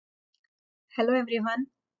Hello everyone,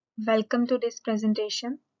 welcome to this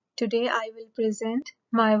presentation. Today I will present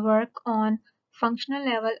my work on functional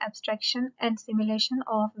level abstraction and simulation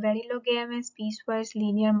of Verilog-AMS piecewise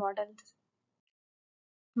linear models.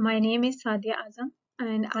 My name is Sadia Azam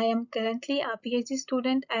and I am currently a PhD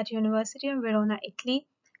student at University of Verona, Italy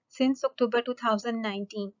since October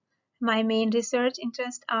 2019. My main research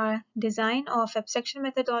interests are design of abstraction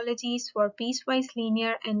methodologies for piecewise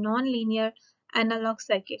linear and non-linear analog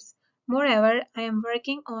circuits. Moreover, I am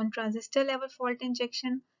working on transistor level fault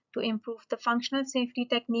injection to improve the functional safety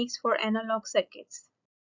techniques for analog circuits.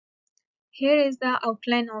 Here is the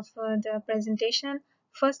outline of the presentation.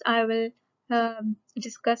 First, I will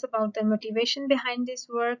discuss about the motivation behind this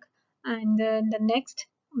work, and then the next,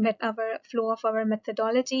 our flow of our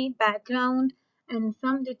methodology, background, and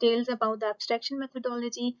some details about the abstraction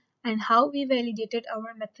methodology and how we validated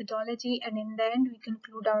our methodology. And in the end, we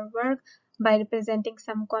conclude our work by representing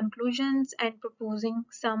some conclusions and proposing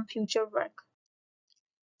some future work.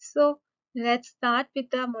 So let's start with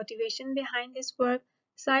the motivation behind this work.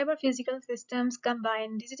 Cyber physical systems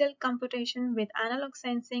combine digital computation with analog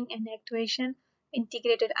sensing and actuation.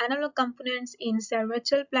 Integrated analog components in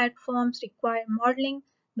virtual platforms require modeling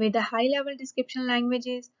with the high-level description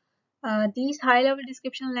languages. These high-level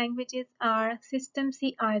description languages are System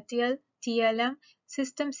C RTL, TLM,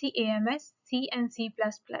 System C AMS, C and C++.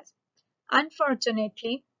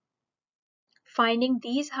 Unfortunately, finding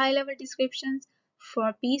these high-level descriptions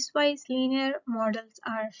for piecewise linear models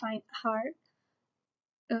are hard,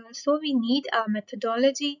 so we need a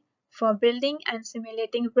methodology for building and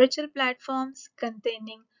simulating virtual platforms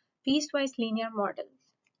containing piecewise linear models.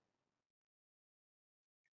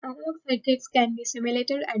 Analog circuits can be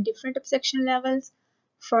simulated at different abstraction levels.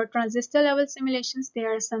 For transistor level simulations,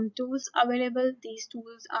 there are some tools available. These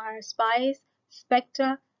tools are SPICE,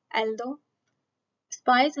 Spectra, Aldo.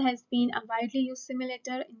 SPICE has been a widely used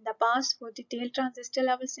simulator in the past for detailed transistor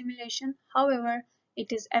level simulation. However,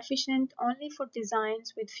 it is efficient only for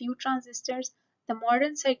designs with few transistors. The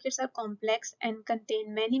modern circuits are complex and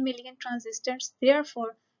contain many million transistors.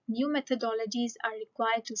 Therefore, new methodologies are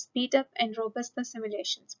required to speed up and robust the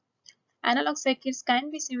simulations. Analog circuits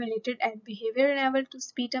can be simulated at behavior level to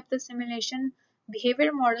speed up the simulation.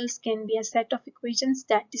 Behavior models can be a set of equations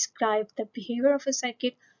that describe the behavior of a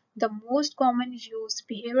circuit. The most common used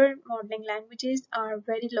behavior modeling languages are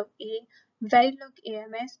Verilog-A,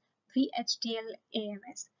 Verilog-AMS,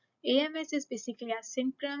 VHDL-AMS. AMS is basically a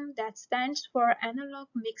synchrony that stands for Analog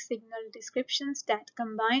Mixed Signal Descriptions that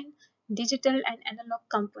combine digital and analog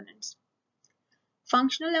components.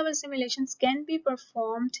 Functional level simulations can be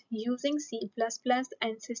performed using C++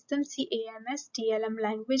 and System C AMS TLM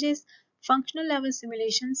languages. Functional level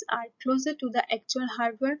simulations are closer to the actual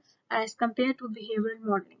hardware as compared to behavioral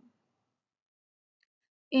modeling.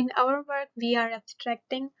 In our work, we are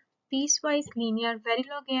abstracting piecewise linear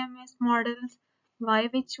Verilog-AMS models. Why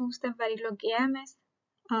we choose the Verilog-AMS?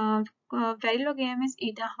 Verilog-AMS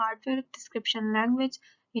is a hardware description language.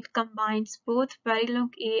 It combines both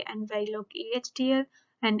Verilog-A and Verilog-AHDL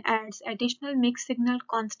and adds additional mixed signal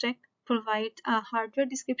construct, provides a hardware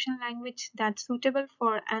description language that's suitable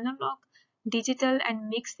for analog, digital, and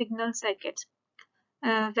mixed signal circuits.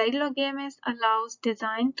 Verilog-AMS allows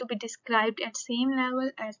design to be described at same level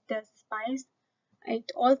as the SPICE.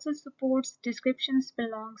 It also supports descriptions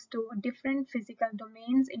belongs to different physical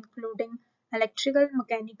domains including electrical,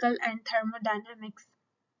 mechanical, and thermodynamics.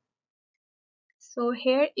 So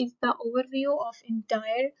here is the overview of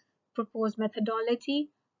entire proposed methodology.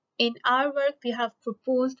 In our work, we have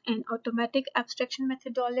proposed an automatic abstraction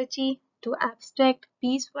methodology to abstract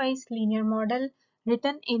piecewise linear model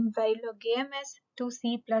written in Verilog-AMS to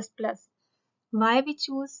C++. Why we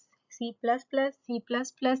choose C++? C++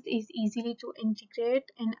 is easily to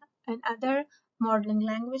integrate in other modeling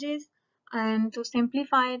languages and to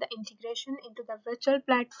simplify the integration into the virtual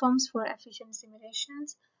platforms for efficient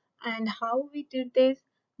simulations. And how we did this?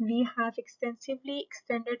 We have extensively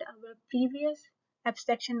extended our previous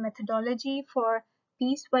abstraction methodology for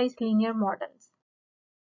piecewise linear models.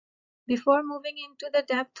 Before moving into the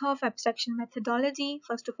depth of abstraction methodology,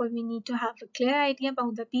 first of all, we need to have a clear idea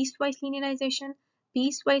about the piecewise linearization.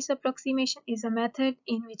 Piecewise approximation is a method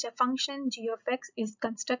in which a function g of x is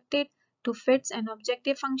constructed to fit an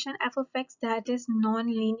objective function f of x that is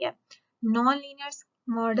non-linear. Non-linear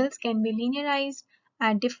models can be linearized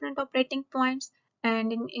at different operating points,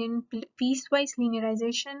 and in piecewise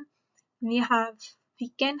linearization, we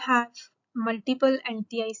can have multiple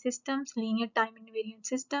LTI systems, linear time invariant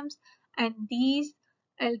systems, and these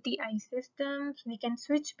LTI systems, we can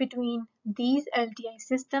switch between these LTI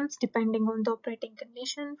systems depending on the operating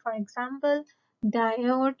condition. For example,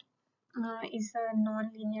 diode is a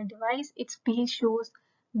non-linear device. Its P shows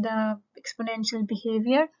the exponential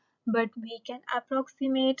behavior, but we can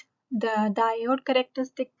approximate the diode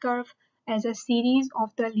characteristic curve as a series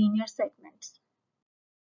of the linear segments.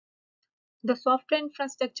 The software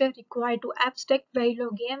infrastructure required to abstract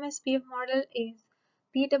Verilog-AMS PF model is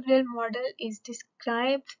PWL model is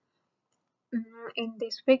described in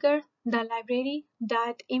this figure. The library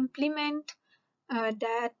that implement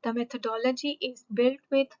that the methodology is built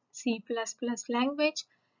with C++ language.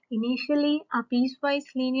 Initially, a piecewise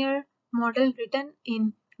linear model written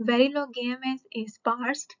in Verilog-AMS is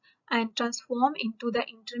parsed and transformed into the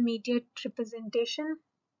intermediate representation.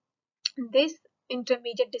 This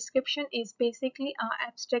intermediate description is basically an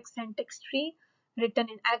abstract syntax tree written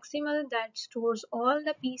in XML that stores all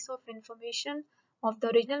the piece of information of the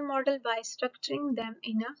original model by structuring them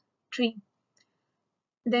in a tree.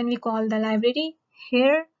 Then we call the library.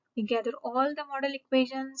 Here we gather all the model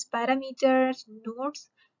equations, parameters, nodes.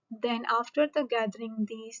 Then after the gathering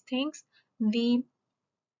these things, we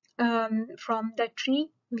from the tree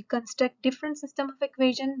we construct different system of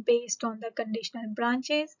equation based on the conditional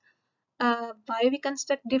branches. Why we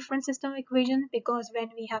construct different system of equation? Because when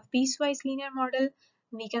we have piecewise linear model,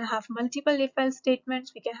 we can have multiple if-else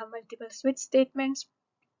statements, we can have multiple switch statements.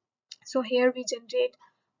 So here we generate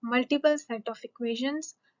multiple set of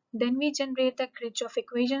equations. Then we generate the Kirchhoff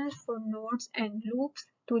equations for nodes and loops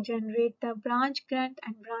to generate the branch current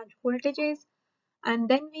and branch voltages. And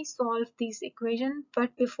then we solve these equations.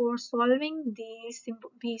 But before solving these,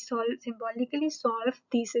 we symbolically solve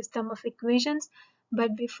the system of equations.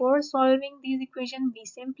 But before solving these equations, we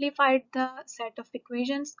simplified the set of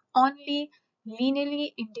equations only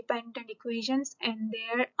linearly independent equations, and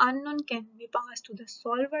their unknown can be passed to the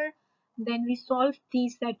solver. Then we solve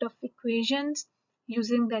these set of equations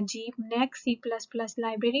using the GNext C++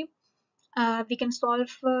 library. We can solve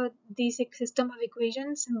this system of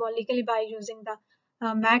equations symbolically by using the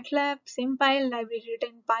MATLAB SymPy library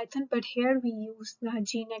written in Python, but here we use the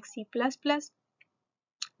GNext C++.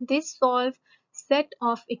 This solved set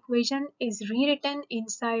of equation is rewritten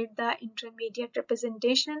inside the intermediate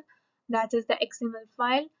representation, that is the XML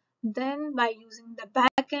file. Then by using the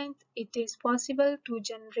backend, it is possible to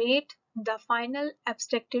generate the final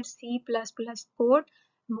abstracted C++ code.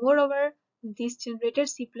 Moreover, this generated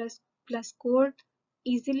C++ code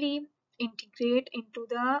easily integrate into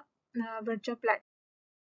the virtual platform.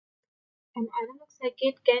 An analog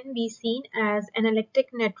circuit can be seen as an electric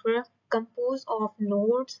network composed of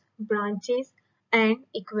nodes, branches, and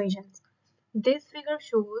equations. This figure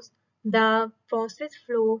shows the process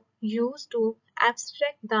flow used to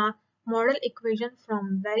abstract the model equation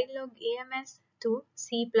from Verilog-AMS to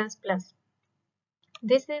C++.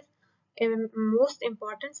 This is a most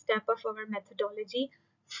important step of our methodology.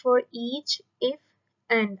 For each if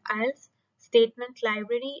and else statement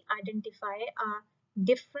library identify a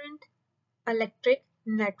different electric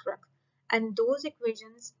network, and those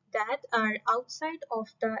equations that are outside of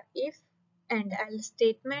the if and else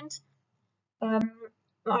statements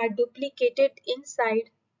are duplicated inside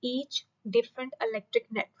each different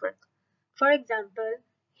electric network. For example,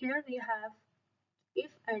 here we have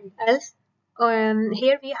if and else.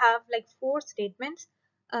 Here we have like four statements,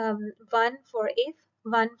 one for if,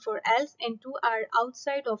 one for else, and two are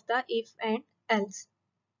outside of the if and else.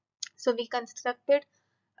 So we constructed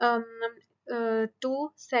um, two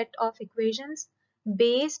set of equations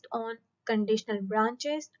based on conditional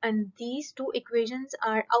branches, and these two equations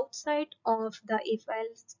are outside of the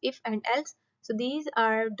if and else. So these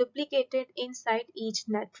are duplicated inside each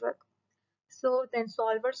network. So then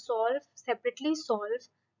solver separately solve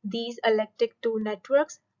these electric two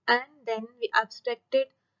networks, and then we abstracted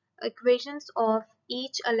equations of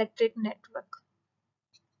each electric network.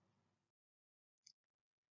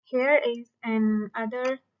 Here is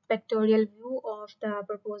another pictorial view of the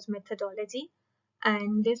proposed methodology,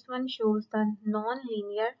 and this one shows the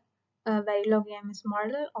non-linear Verilog-AMS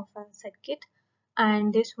model of a circuit,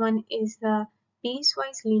 and this one is the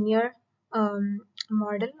piecewise linear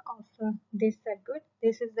model of this circuit.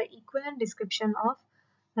 This is the equivalent description of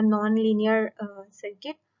a non-linear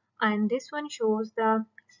circuit, and this one shows the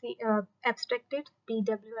abstracted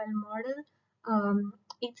PWL model.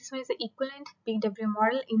 This one is the equivalent PW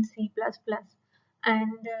model in C++,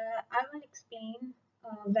 and I will explain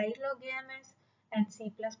Verilog-AMS and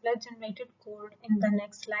C++ generated code in the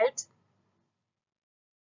next slides.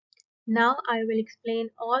 Now I will explain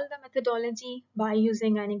all the methodology by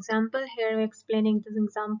using an example. Here I'm explaining this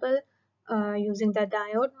example using the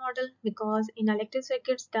diode model, because in electric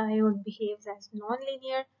circuits diode behaves as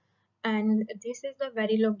nonlinear, and this is the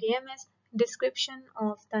Verilog-AMS description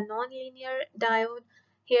of the nonlinear diode.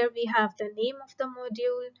 Here we have the name of the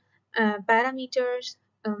module, parameters,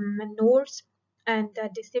 nodes, and the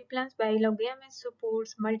disciplines. Verilog-AMS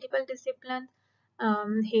supports multiple disciplines.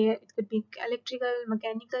 Here it could be electrical,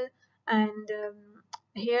 mechanical, and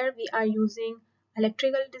here we are using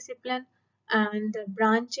electrical discipline and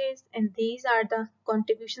branches, and these are the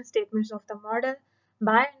contribution statements of the model.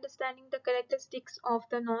 By understanding the characteristics of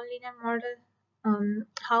the nonlinear model,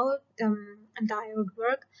 how diode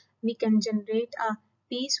work, we can generate a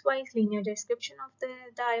piecewise linear description of the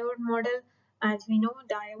diode model. As we know,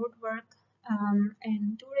 diode work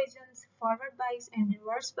in two regions, forward bias and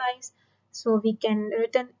reverse bias. So we can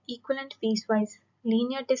return equivalent piecewise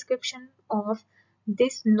linear description of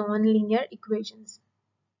this nonlinear equations.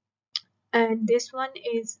 And this one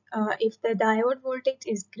is if the diode voltage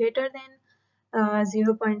is greater than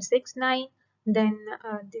 0.69, then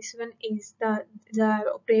this one is the diode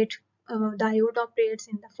operates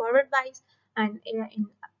in the forward bias, and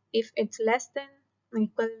if it's less than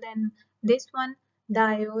equal, then this one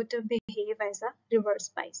diode behave as a reverse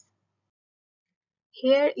bias.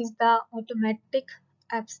 Here is the automatic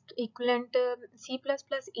equivalent C++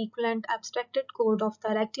 equivalent abstracted code of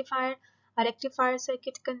the rectifier. A rectifier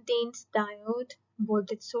circuit contains diode,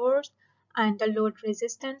 voltage source, and the load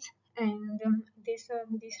resistance. And this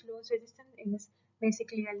load resistance is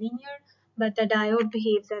basically a linear, but the diode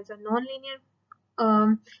behaves as a nonlinear.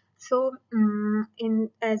 In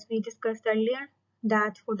as we discussed earlier,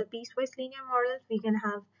 that for the piecewise linear model, we can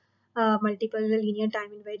have multiple linear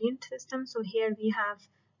time invariant systems. So here we have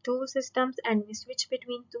two systems, and we switch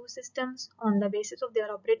between two systems on the basis of their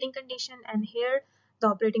operating condition. And here the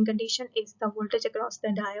operating condition is the voltage across the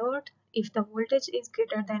diode. If the voltage is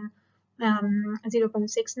greater than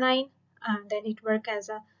 0.69, then it works as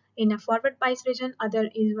a in a forward bias region, other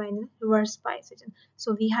is in reverse bias region.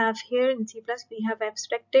 So we have here in C++ we have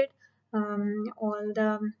abstracted all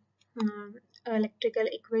the electrical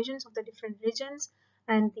equations of the different regions,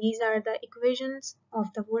 and these are the equations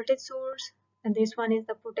of the voltage source, and this one is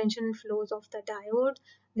the potential flows of the diode,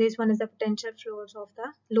 this one is the potential flows of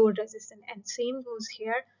the load resistance, and same goes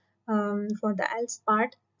here for the else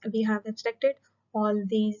part. We have abstracted all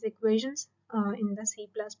these equations in the C++.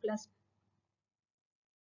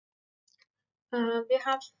 We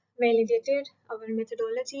have validated our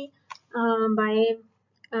methodology by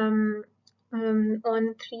um,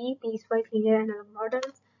 on three piecewise linear analog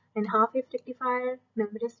models and half-wave rectifier,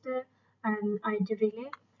 memristor, and ID relay.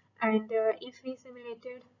 And if we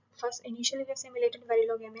simulated, first initially we simulated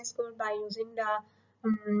Verilog-AMS code by using the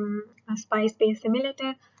spice-based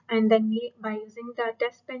simulator, and then we by using the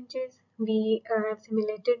test benches we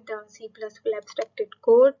simulated the C++ abstracted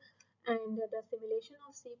code. And the simulation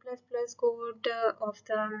of C++ code of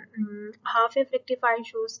the half-wave rectifier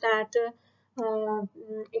shows that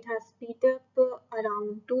it has speed up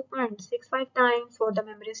around 2.65 times. For the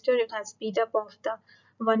memristor, it has speed up of the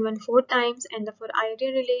 114 times, and for ID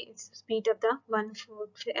relay, it's speed up the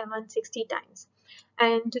 160 times.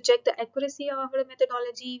 And to check the accuracy of our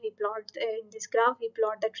methodology, we plot in this graph, we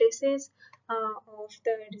plot the traces of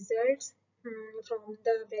the results from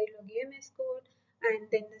the Verilog-AMS code and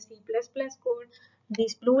then the C++ code.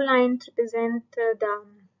 These blue lines represent the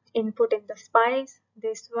input in the spice.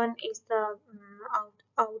 This one is the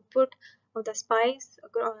output of the spice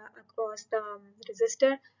across the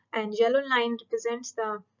resistor, and yellow line represents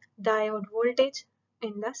the diode voltage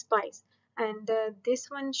in the spice. And this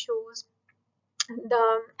one shows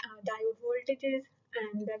the diode voltages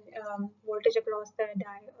and the voltage across the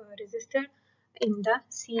resistor in the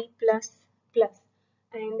C++.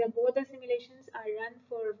 And both the simulations are run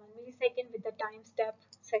for 1 millisecond with the time step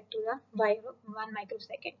set to the 1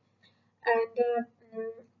 microsecond. And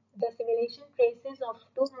the simulation traces of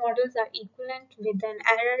two models are equivalent with an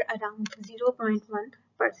error around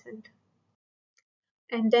 0.1%.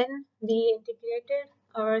 And then we integrated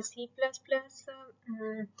our C++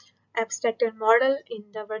 abstracted model in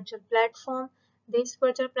the virtual platform. This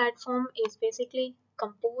virtual platform is basically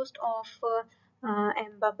composed of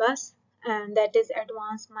AMBA bus, and that is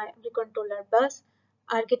advanced microcontroller bus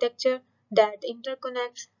architecture that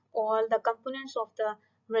interconnects all the components of the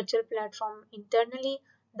virtual platform internally.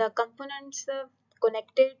 The components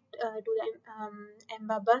connected to the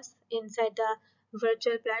AMBA bus inside the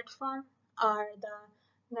virtual platform are the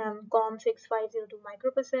COM6502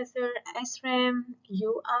 microprocessor, SRAM,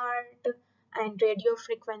 UART, and radio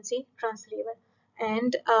frequency transceiver,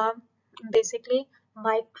 and basically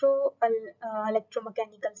micro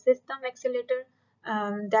electromechanical system accelerator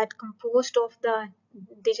that composed of the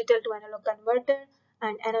digital to analog converter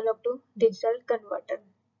and analog to digital converter.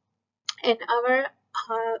 And our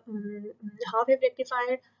half-wave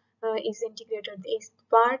rectifier is integrated. This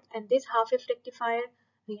part and this half-wave rectifier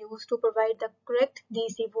used to provide the correct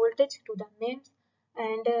DC voltage to the mains.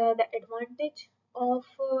 And the advantage of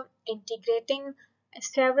integrating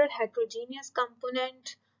several heterogeneous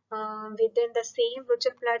components within the same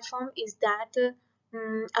virtual platform is that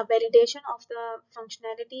a validation of the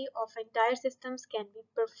functionality of entire systems can be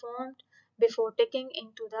performed before taking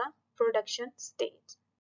into the production stage.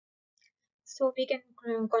 So we can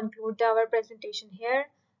conclude our presentation here.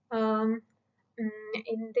 Um,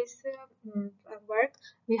 in this work,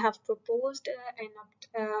 we have proposed an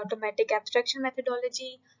automatic abstraction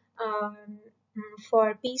methodology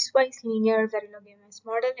for piecewise linear Verilog-AMS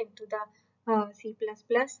model into the C++,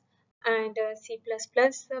 and C++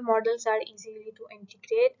 models are easily to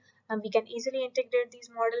integrate. We can easily integrate these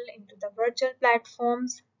models into the virtual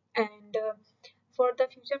platforms, and for the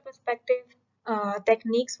future perspective,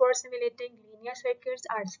 techniques for simulating linear circuits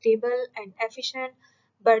are stable and efficient,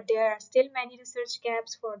 but there are still many research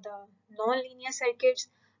gaps for the non-linear circuits.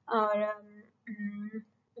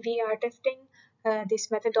 We are testing this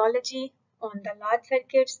methodology on the large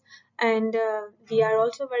circuits, and we are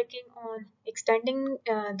also working on extending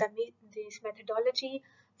this methodology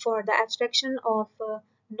for the abstraction of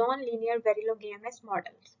non-linear Verilog-AMS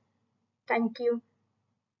models. Thank you.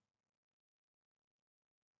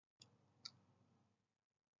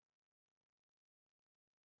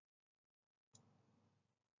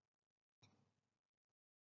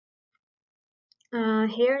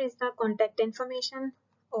 Here is the contact information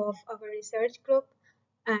of our research group,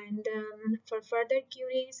 and for further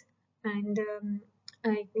queries, and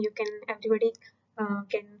you can everybody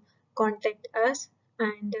can contact us,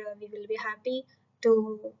 and we will be happy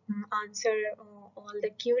to answer all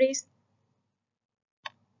the queries.